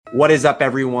What is up,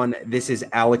 everyone? This is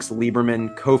Alex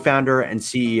Lieberman, co-founder and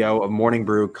CEO of Morning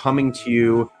Brew, coming to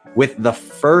you with the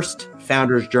first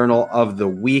Founders Journal of the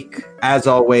week. As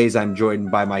always, I'm joined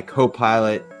by my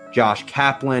co-pilot, Josh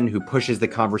Kaplan, who pushes the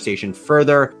conversation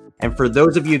further. And for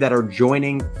those of you that are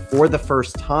joining for the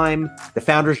first time, the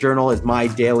Founders Journal is my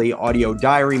daily audio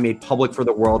diary made public for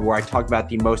the world, where I talk about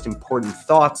the most important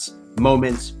thoughts,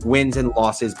 moments, wins, and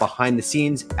losses behind the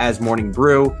scenes as Morning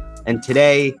Brew. And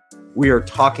today, we are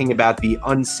talking about the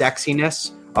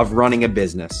unsexiness of running a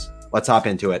business. Let's hop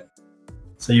into it.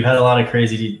 So you've had a lot of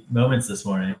crazy moments this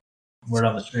morning. Word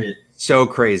on the street. So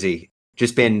crazy.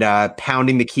 Just been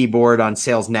pounding the keyboard on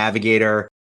Sales Navigator,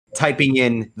 typing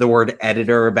in the word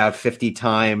editor about 50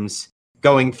 times,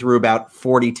 going through about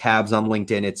 40 tabs on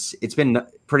LinkedIn. It's been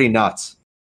pretty nuts.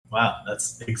 Wow,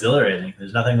 that's exhilarating.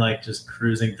 There's nothing like just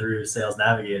cruising through Sales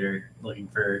Navigator looking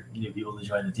for new people to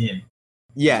join the team.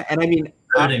 Yeah, and I mean,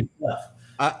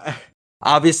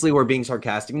 obviously we're being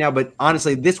sarcastic now, but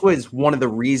honestly, this was one of the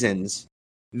reasons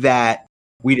that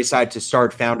we decided to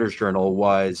start Founders Journal.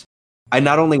 Was I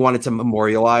not only wanted to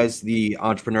memorialize the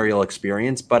entrepreneurial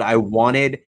experience, but I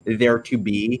wanted there to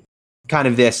be kind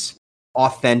of this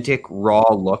authentic,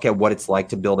 raw look at what it's like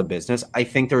to build a business. I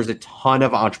think there's a ton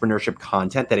of entrepreneurship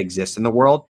content that exists in the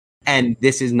world, and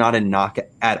this is not a knock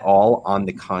at all on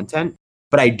the content.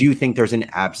 But I do think there's an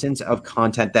absence of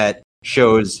content that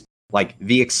shows like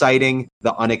the exciting,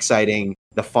 the unexciting,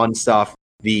 the fun stuff,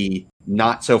 the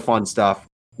not so fun stuff,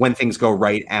 when things go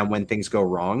right and when things go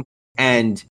wrong.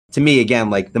 And to me, again,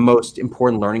 like the most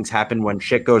important learnings happen when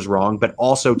shit goes wrong, but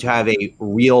also to have a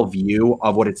real view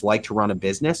of what it's like to run a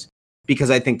business.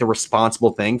 Because I think the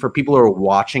responsible thing for people who are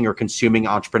watching or consuming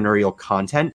entrepreneurial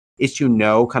content is to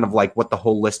know kind of like what the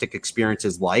holistic experience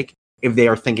is like if they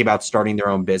are thinking about starting their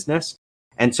own business.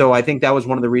 And so I think that was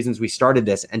one of the reasons we started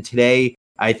this. And today,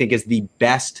 I think, is the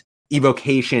best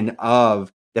evocation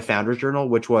of the Founders Journal,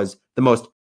 which was the most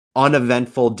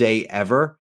uneventful day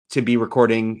ever to be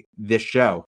recording this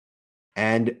show.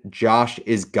 And Josh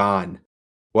is gone.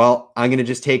 Well, I'm going to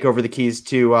just take over the keys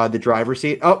to the driver's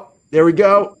seat. Oh, there we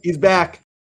go. He's back.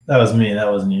 That was me. That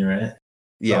wasn't you, right?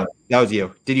 Yeah, that was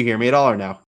you. Did you hear me at all or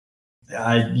no?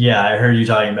 I heard you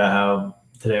talking about how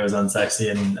today was unsexy,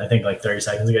 and I think like 30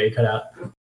 seconds ago you cut out.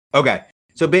 Okay.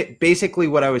 So basically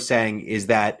what I was saying is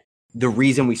that the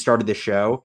reason we started the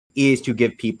show is to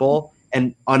give people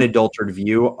an unadulterated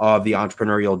view of the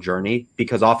entrepreneurial journey,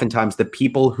 because oftentimes the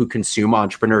people who consume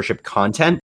entrepreneurship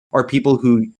content are people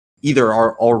who either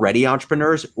are already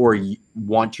entrepreneurs or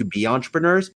want to be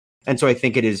entrepreneurs. And so I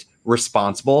think it is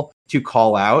responsible to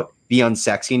call out the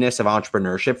unsexiness of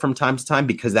entrepreneurship from time to time,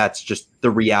 because that's just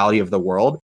the reality of the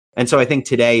world. And so I think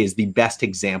today is the best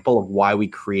example of why we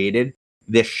created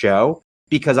this show,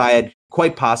 because I had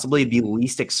quite possibly the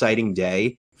least exciting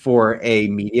day for a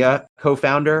media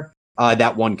co-founder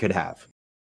that one could have.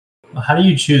 How do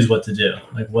you choose what to do?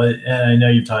 Like what? And I know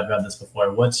you've talked about this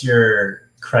before. What's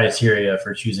your criteria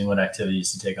for choosing what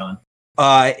activities to take on?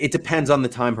 It depends on the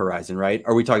time horizon, right?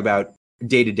 Are we talking about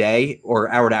day to day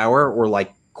or hour to hour or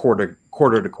like quarter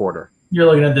to quarter? You're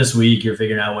looking at this week, you're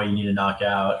figuring out what you need to knock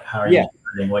out. How are you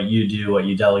doing what you do, what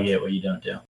you delegate, what you don't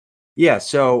do? Yeah.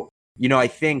 So, I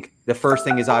think the first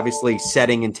thing is obviously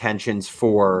setting intentions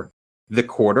for the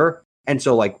quarter. And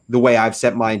so like the way I've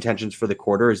set my intentions for the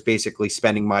quarter is basically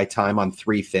spending my time on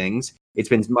three things. It's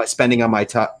been spending on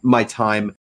my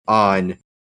time on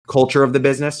culture of the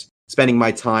business, spending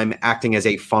my time acting as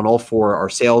a funnel for our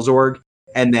sales org,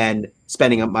 and then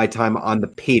spending up my time on the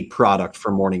paid product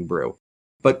for Morning Brew.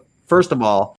 But first of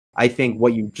all, I think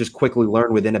what you just quickly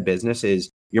learn within a business is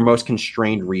your most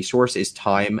constrained resource is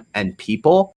time and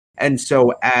people. And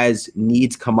so as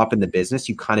needs come up in the business,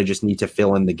 you kind of just need to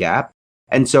fill in the gap.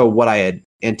 And so what I had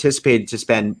anticipated to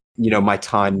spend, my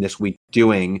time this week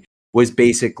doing was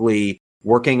basically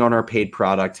working on our paid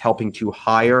product, helping to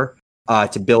hire,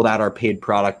 to build out our paid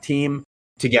product team,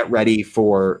 to get ready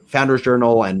for Founders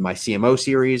Journal and my CMO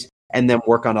series, and then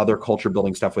work on other culture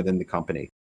building stuff within the company.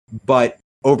 But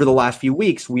over the last few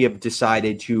weeks, we have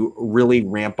decided to really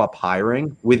ramp up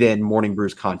hiring within Morning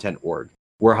Brew's content org.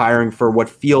 We're hiring for what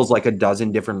feels like a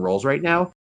dozen different roles right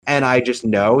now. And I just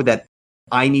know that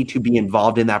I need to be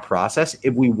involved in that process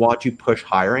if we want to push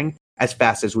hiring as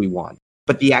fast as we want.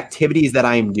 But the activities that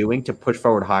I am doing to push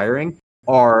forward hiring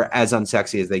are as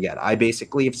unsexy as they get. I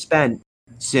basically have spent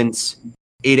since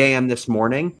 8 a.m. this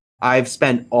morning, I've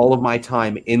spent all of my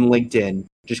time in LinkedIn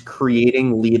just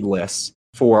creating lead lists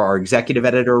for our executive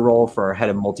editor role, for our head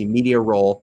of multimedia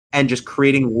role, and just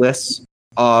creating lists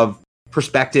of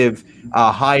prospective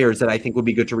hires that I think would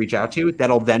be good to reach out to,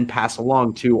 that'll then pass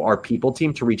along to our people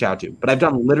team to reach out to. But I've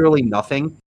done literally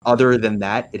nothing other than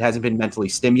that, it hasn't been mentally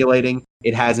stimulating.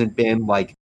 It hasn't been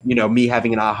like, me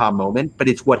having an aha moment, but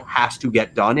it's what has to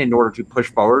get done in order to push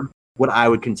forward what I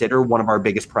would consider one of our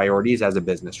biggest priorities as a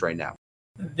business right now.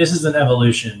 This is an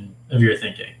evolution of your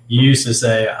thinking. You used to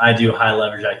say, I do high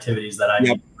leverage activities that I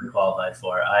need to be qualified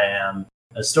for. I am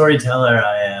a storyteller.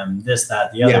 I am this,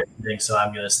 that, the other thing. So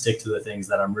I'm going to stick to the things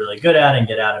that I'm really good at and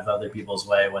get out of other people's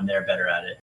way when they're better at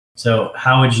it. So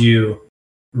how would you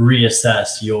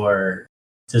reassess your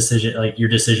decision, like your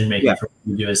decision making for what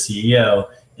you do as CEO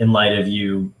in light of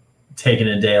you taking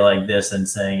a day like this and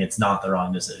saying it's not the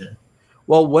wrong decision?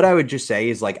 Well, what I would just say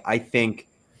is I think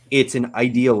it's an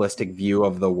idealistic view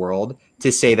of the world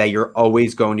to say that you're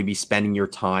always going to be spending your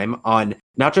time on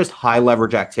not just high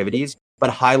leverage activities, but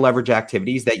high leverage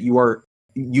activities that you are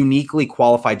uniquely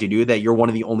qualified to do, that you're one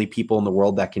of the only people in the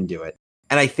world that can do it.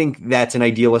 And I think that's an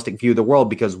idealistic view of the world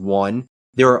because one,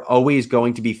 there are always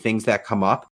going to be things that come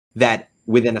up that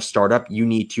within a startup you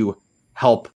need to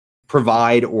help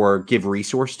provide or give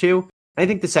resource to. And I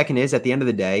think the second is, at the end of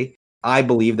the day, I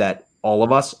believe that all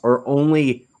of us are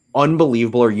only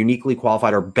unbelievable or uniquely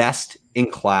qualified or best in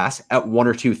class at one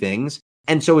or two things.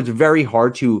 And so it's very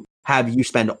hard to have you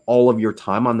spend all of your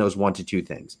time on those 1 to 2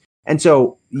 things. And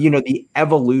so, the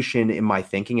evolution in my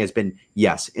thinking has been,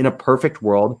 yes, in a perfect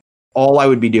world, all I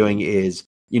would be doing is,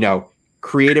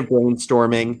 creative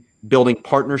brainstorming, building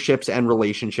partnerships and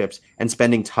relationships, and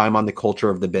spending time on the culture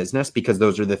of the business, because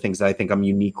those are the things that I think I'm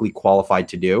uniquely qualified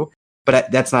to do.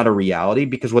 But that's not a reality,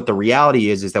 because what the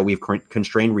reality is that we have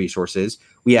constrained resources.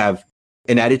 We have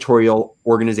an editorial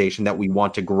organization that we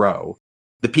want to grow.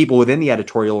 The people within the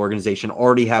editorial organization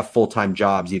already have full-time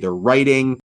jobs, either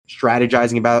writing,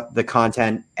 strategizing about the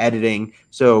content, editing.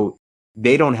 So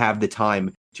they don't have the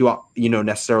time to,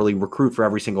 necessarily recruit for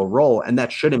every single role. And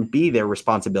that shouldn't be their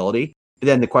responsibility. But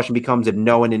then the question becomes, if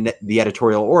no one in the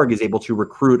editorial org is able to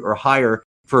recruit or hire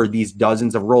for these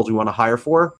dozens of roles we want to hire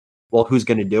for, well, who's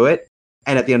going to do it?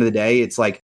 And at the end of the day, it's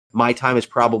my time is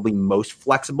probably most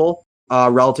flexible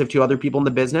relative to other people in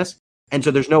the business. And so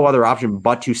there's no other option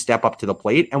but to step up to the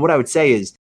plate. And what I would say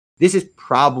is this is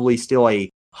probably still a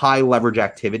high leverage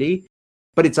activity,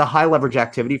 but it's a high leverage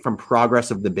activity from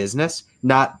progress of the business,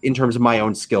 not in terms of my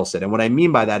own skill set. And what I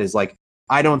mean by that is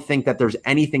I don't think that there's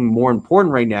anything more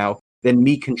important right now than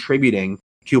me contributing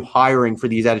to hiring for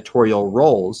these editorial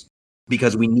roles,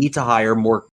 because we need to hire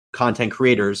more content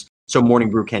creators so Morning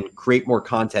Brew can create more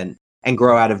content and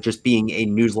grow out of just being a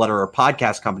newsletter or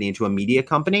podcast company into a media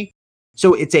company.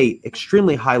 So it's a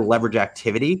extremely high leverage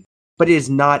activity, but it is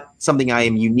not something I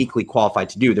am uniquely qualified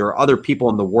to do. There are other people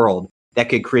in the world that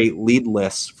could create lead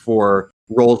lists for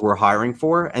roles we're hiring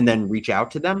for and then reach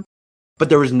out to them. But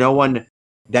there is no one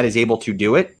that is able to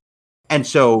do it. And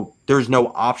so there's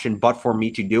no option but for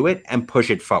me to do it and push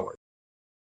it forward.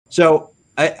 So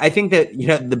I think that,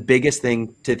 the biggest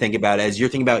thing to think about as you're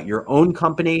thinking about your own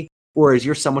company, or as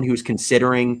you're someone who's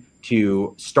considering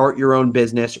to start your own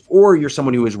business, or you're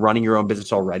someone who is running your own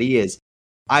business already, is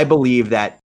I believe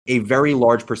that a very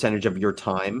large percentage of your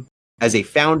time as a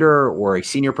founder or a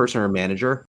senior person or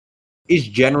manager is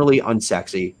generally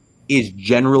unsexy, is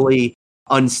generally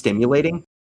unstimulating,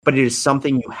 but it is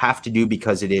something you have to do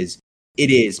because it is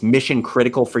mission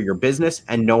critical for your business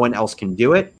and no one else can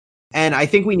do it. And I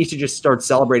think we need to just start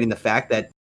celebrating the fact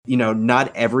that,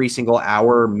 not every single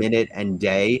hour, minute, and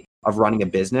day of running a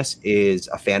business is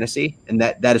a fantasy. And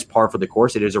that is par for the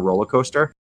course. It is a roller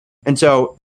coaster. And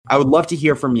so I would love to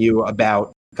hear from you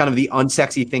about kind of the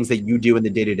unsexy things that you do in the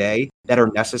day-to-day that are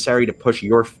necessary to push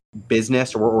your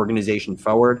business or organization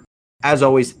forward. As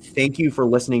always, thank you for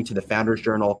listening to the Founders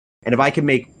Journal. And if I could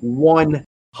make one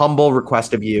humble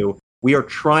request of you, we are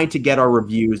trying to get our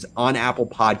reviews on Apple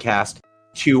Podcast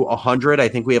to 100. I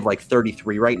think we have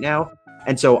 33 right now.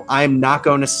 And so I'm not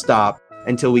going to stop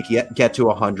until we get to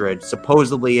 100.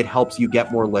 Supposedly it helps you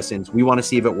get more listens. We want to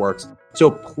see if it works.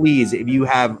 So please, if you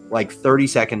have 30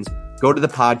 seconds, go to the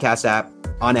podcast app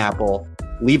on Apple,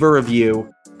 leave a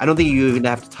review. I don't think you even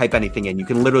have to type anything in. You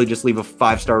can literally just leave a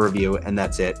 5-star review and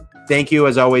that's it. Thank you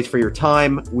as always for your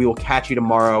time. We will catch you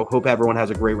tomorrow. Hope everyone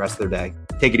has a great rest of their day.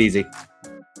 Take it easy.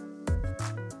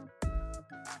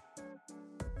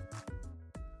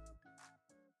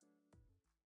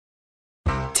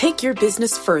 Take your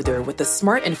business further with the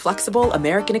smart and flexible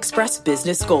American Express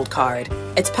Business Gold Card.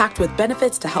 It's packed with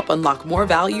benefits to help unlock more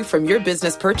value from your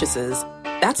business purchases.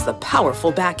 That's the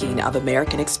powerful backing of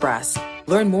American Express.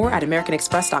 Learn more at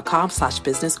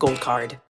americanexpress.com/businessgoldcard.